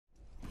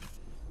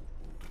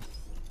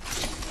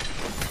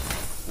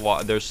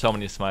there's so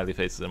many smiley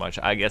faces in my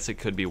chat. I guess it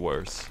could be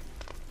worse.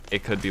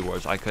 It could be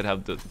worse. I could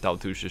have the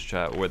Daltush's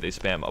chat where they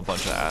spam a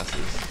bunch of asses.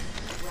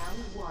 Round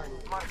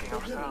 1. Marking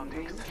our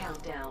surroundings.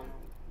 Countdown.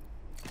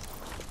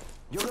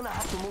 You're gonna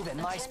have to move at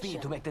my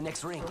speed to make the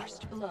next ring.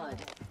 First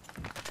blood.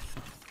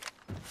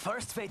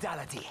 First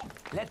fatality.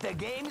 Let the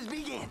games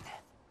begin.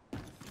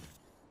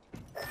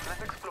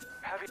 Let's explore.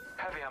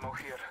 Heavy ammo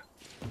here.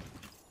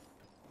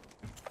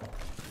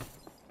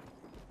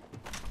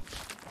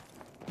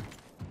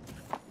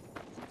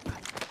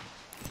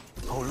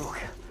 Oh look,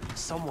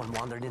 someone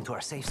wandered into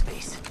our safe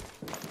space.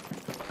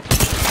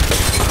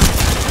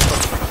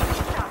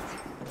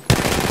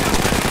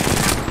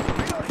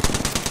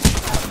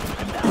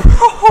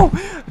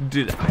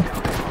 Dude,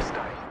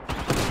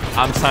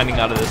 I'm signing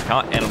out of this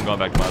count and I'm going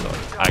back to my door.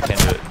 I can't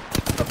do it.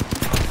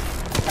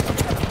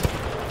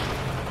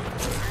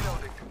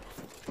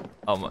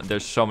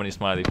 There's so many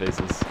smiley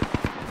faces.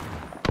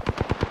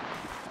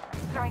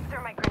 Throwing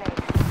thermite grenade.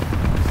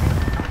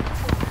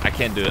 I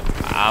can't do it.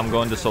 I'm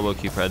going to solo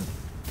queue, Fred.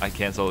 I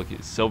can't solo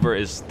queue. Silver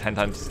is 10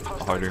 times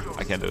harder.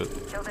 I can't do it.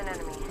 Killed an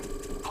enemy.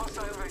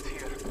 Hostile right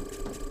here.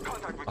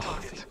 Contact with Oh,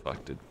 target. he's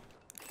fucked it.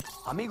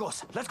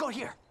 Amigos, let's go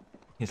here.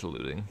 He's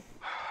looting.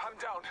 I'm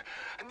down.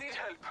 I need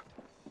help.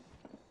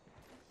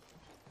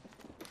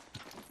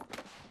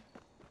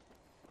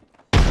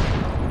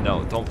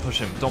 No, don't push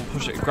him. Don't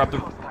push it. Grab the...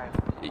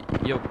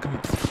 Yo,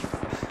 come.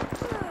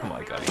 Oh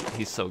my god,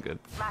 he's so good.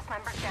 Last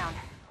member down.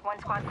 One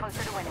squad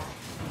closer to winning.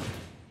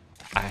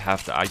 I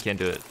have to. I can't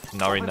do it.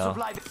 Not right now.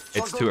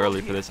 It's too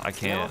early for this. I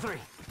can't.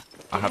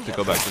 I have to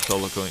go back to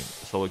solo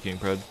queuing,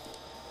 Fred.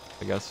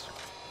 I guess.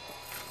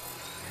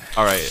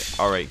 All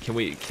right. Can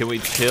we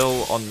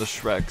chill on the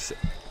Shreks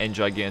and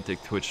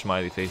gigantic Twitch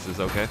smiley faces?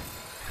 Okay.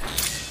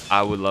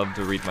 I would love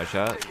to read my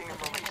chat.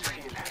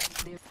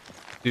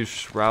 Do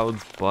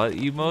Shroud's butt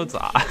emotes?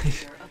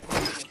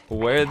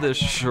 Where the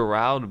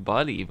Shroud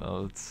butt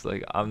emotes?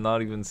 Like, I'm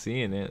not even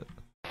seeing it.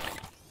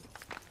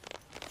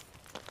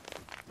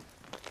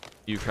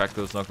 You crack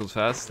those knuckles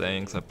fast?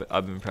 Thanks.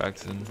 I've been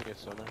practicing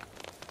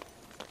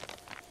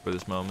for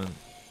this moment.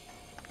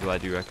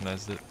 Glad you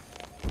recognized it.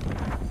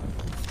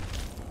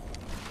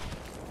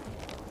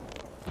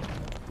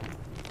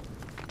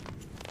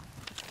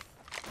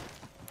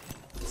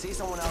 See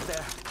someone out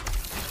there?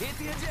 Hit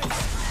the eject.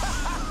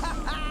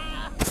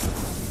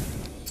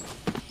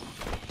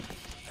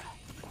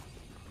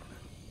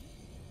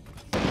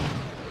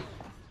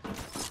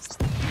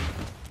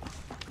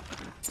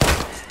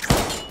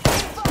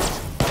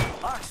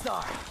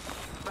 Arcstar.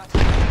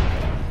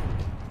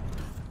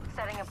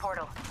 Setting a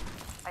portal.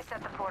 I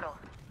set the portal.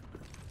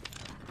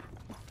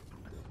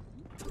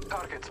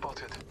 Target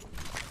spotted.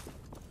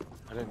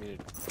 I didn't need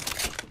it.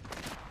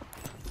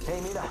 Hey,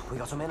 Mira, we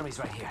got some enemies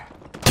right here.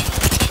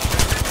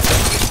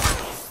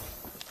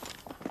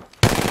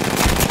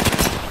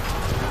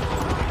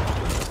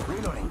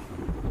 Reloading.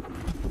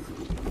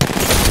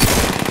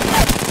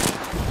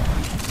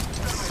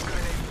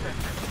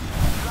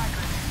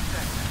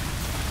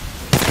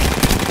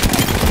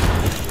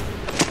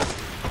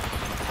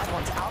 That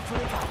one's out for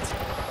the count.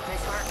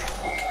 Nice work.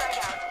 Frag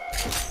out.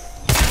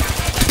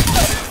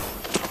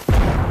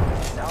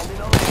 Down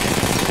below.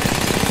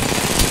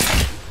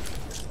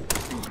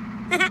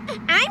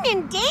 I'm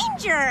in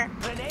danger!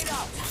 Grenade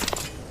out.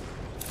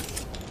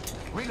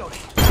 Reloading.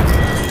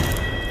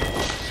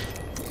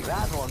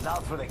 That one's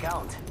out for the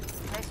count.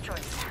 Nice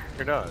choice.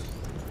 It does.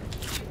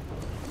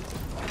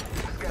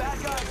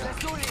 Bad guys, let's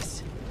do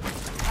this.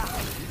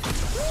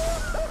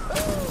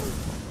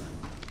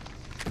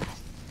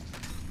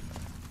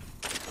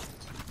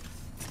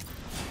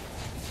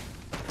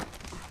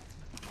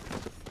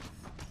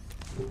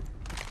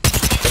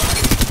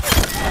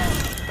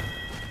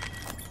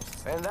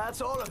 And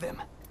that's all of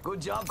them.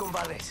 Good job,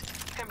 compadres.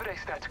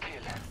 Embrace that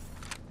kill.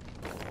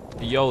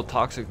 Yo,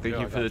 Toxic, thank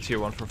you for the tier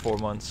 1 for 4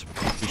 months.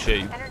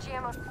 Appreciate you.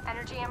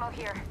 Energy ammo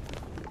here.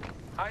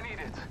 I need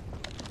it.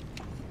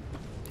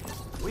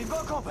 We've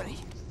got company.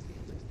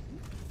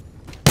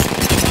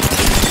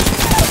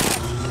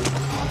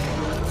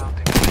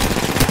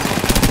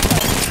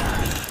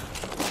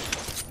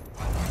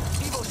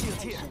 Evo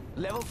shield here.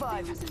 Level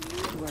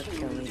 5. Work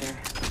kill leader.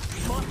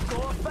 Must go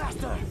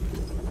faster.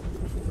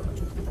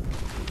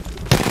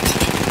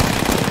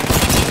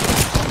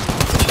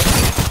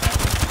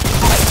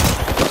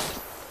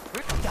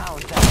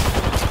 Down.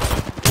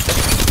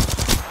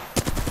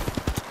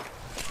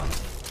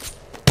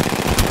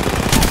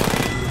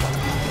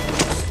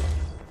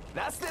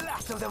 That's the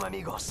last of them,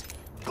 amigos.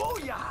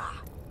 Booyah!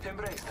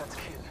 Embrace that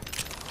kill.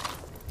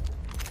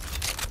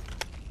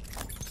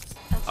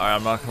 Alright,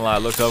 I'm not gonna lie.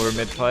 Look over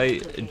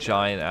mid-fight.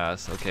 Giant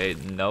ass. Okay,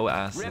 no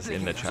asses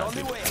in the chat.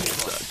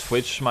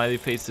 Twitch smiley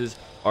faces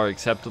are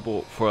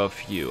acceptable for a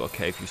few.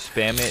 Okay, if you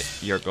spam it,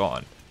 you're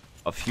gone.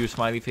 A few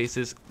smiley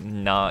faces,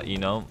 not, you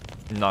know,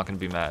 not gonna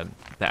be mad.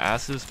 The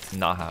asses,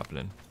 not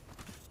happening.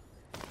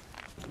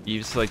 You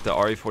just like the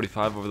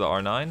Re-45 over the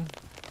R9?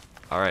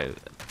 Alright,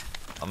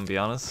 I'm gonna be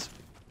honest.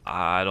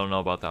 I don't know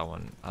about that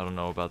one. I don't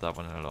know about that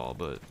one at all,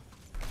 but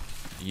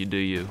you do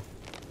you.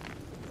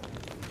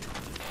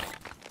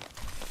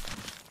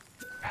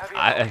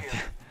 I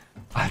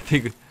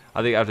think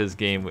after this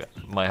game we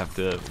might have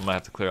to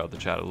clear out the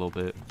chat a little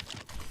bit.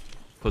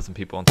 Put some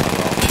people on time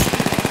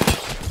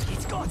off.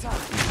 It's go time.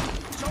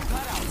 Jump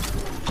that out.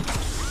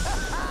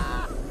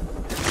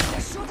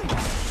 They're shooting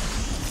us.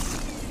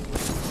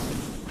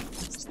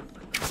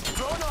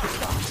 Throw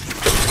Knoqtane.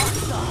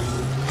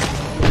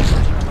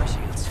 My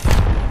shields.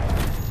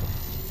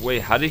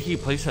 Wait, how did he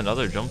place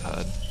another jump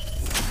pad?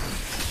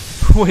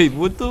 Wait,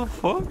 what the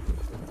fuck?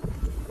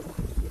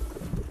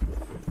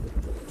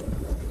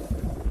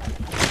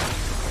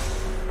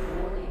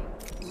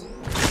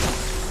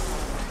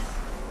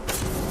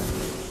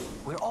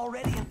 We're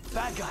already in.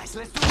 Bad guys,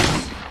 let's do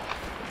this.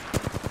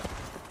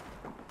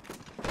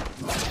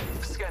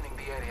 Scanning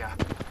the area.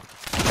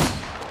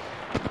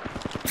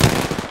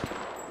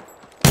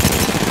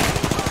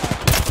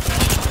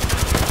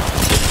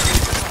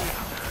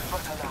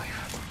 But alive.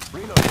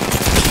 Reload.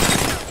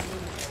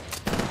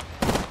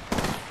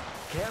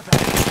 Careful.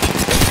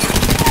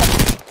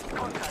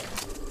 Contact.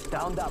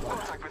 Down that one.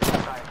 Contact with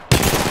missile.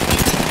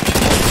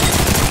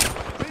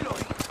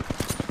 Reloading.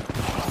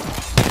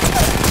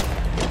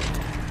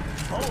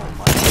 Oh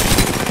my.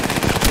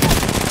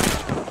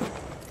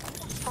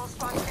 Full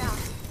squad down.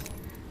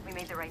 We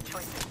made the right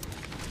choices.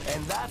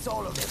 And that's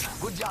all of them.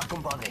 Good job,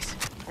 compadres.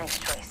 Nice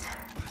choice.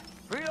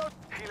 Reload.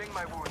 Healing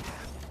my wound.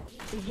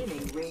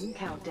 Beginning ring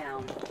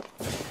countdown.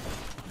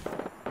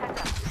 Heads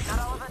up. Not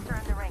all of us are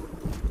in the ring.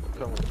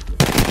 Come on.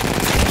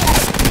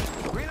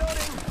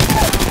 Reloading.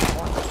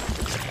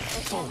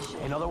 Boom.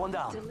 Another one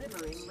down.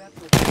 Delivering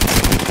replica.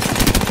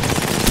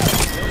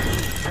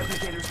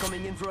 Replicators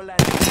coming in for a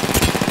landing.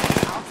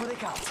 Out for the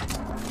count.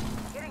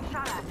 Getting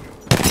shot at.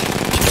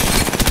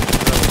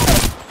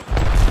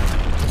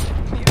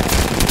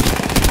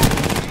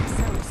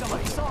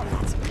 Somebody saw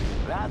that.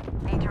 That.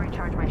 Need to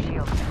recharge my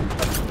shield.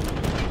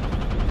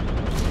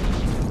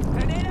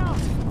 Grenade out.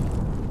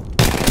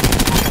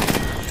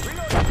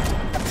 Reloading.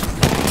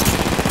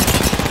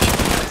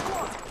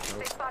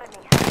 They spotted me.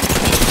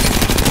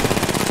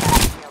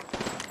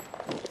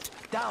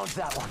 Downs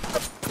that one.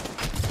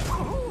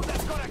 Ooh,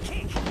 that's got a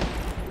kick.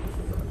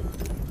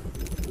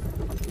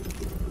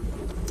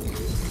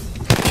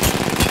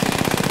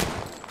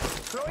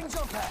 Throwing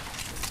jump pad.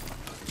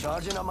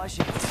 Charging on my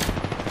shields.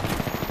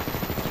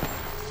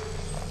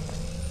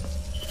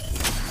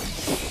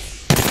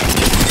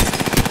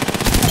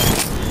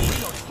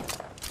 Reloading.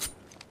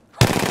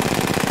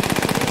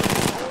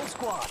 Whole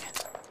squad.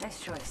 Nice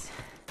choice.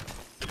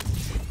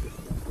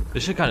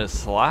 This shit kind of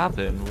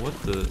slapping. What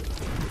the?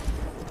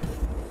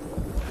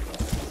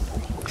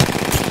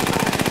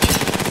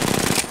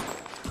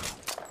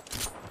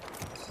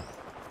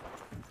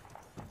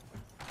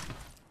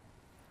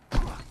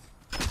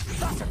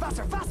 Faster,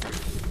 faster, faster.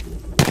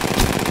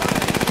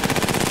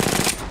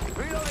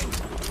 Reloading.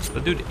 The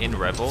dude in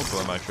Rebels,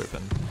 or am I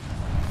tripping?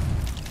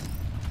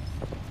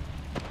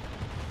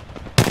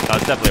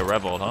 That's definitely a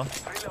Rebel, huh?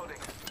 Reloading.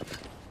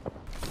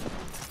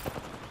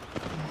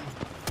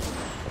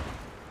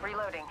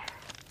 Reloading.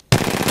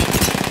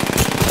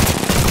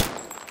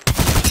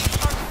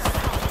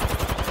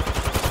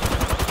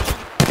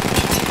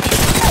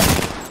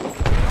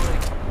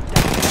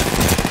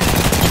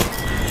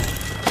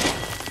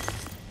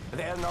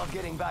 They're not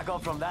getting back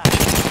up from that.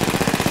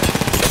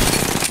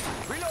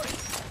 Reloading.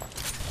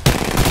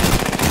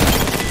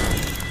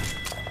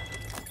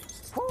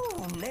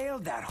 Whew,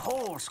 nailed that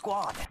whole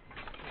squad.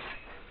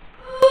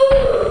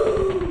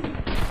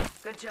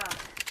 Good job.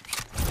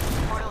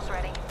 Portal's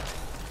ready.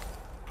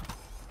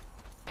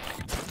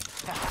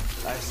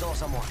 I saw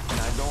someone, and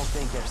I don't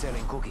think they're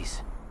selling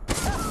cookies.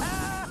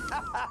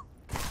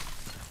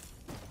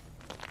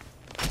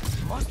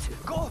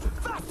 Must go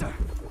faster!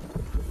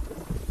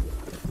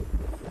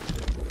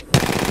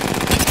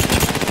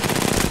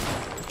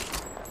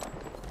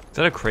 Is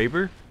that a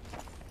Kraber?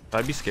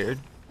 I'd be scared.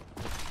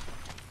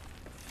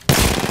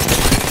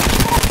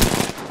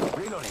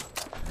 Reloading.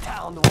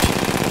 Down the wall.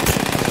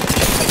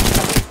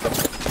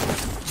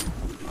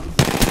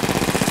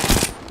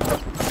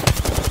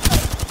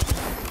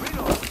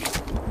 Reload.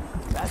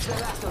 That's the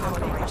last of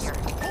them right here.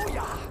 Oh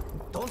yeah!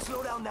 Don't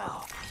slow down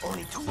now.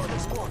 Only 2 other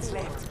squads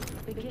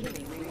left.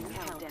 Beginning ring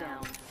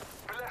countdown.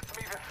 Bless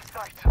me with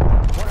sight.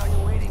 What are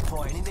you waiting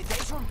for? An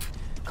invitation?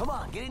 Come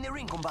on, get in the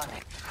ring,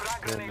 compadre.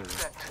 Frag grenade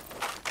set.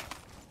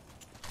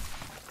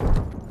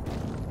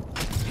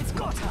 It's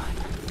go time.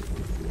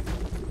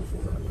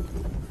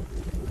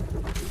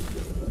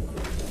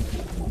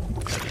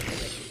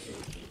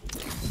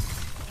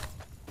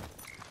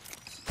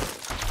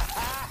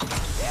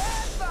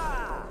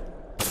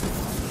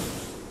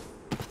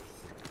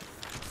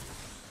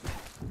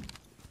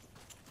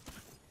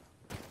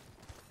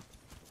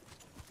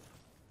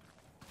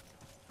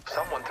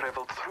 Someone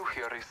traveled through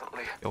here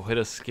recently. Yo, hit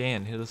a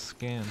scan. Hit a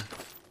scan.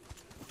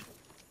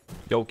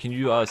 Yo, can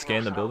you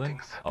scan the building?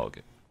 Oh,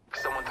 okay.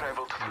 Someone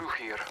traveled through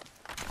here.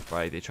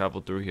 Right, they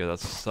traveled through here.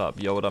 That's what's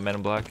up. Yo, what up, Man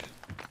in Black?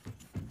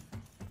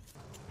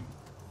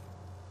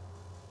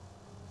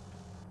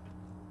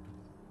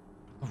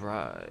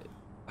 Right,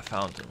 I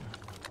found him.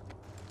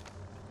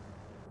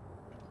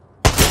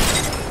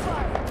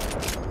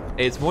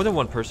 Hey, it's more than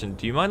one person.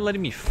 Do you mind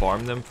letting me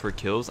farm them for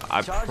kills?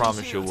 I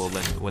promise you we'll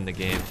win the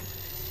game.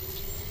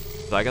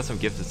 So I got some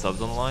gifted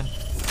subs on the line.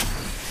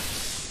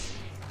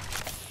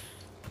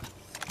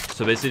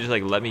 So basically just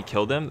like let me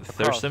kill them,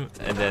 thirst them,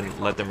 and then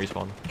let them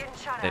respawn.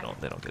 They don't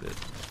get it.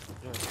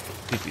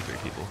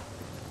 2v3 people.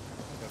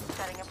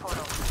 Setting a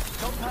portal.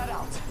 Jump pad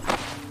out.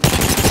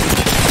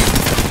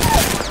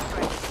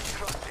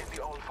 Trust in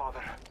the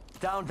All-Father.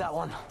 Down that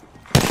one.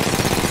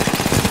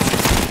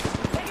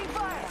 Taking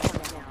fire.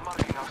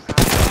 Marking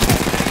ourselves.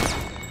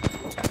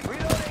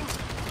 Reloading.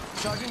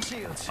 Charging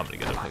shields. I'm gonna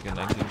get a fucking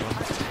 19 bomb.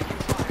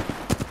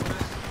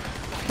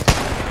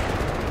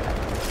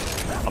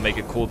 I'll make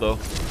it cool though.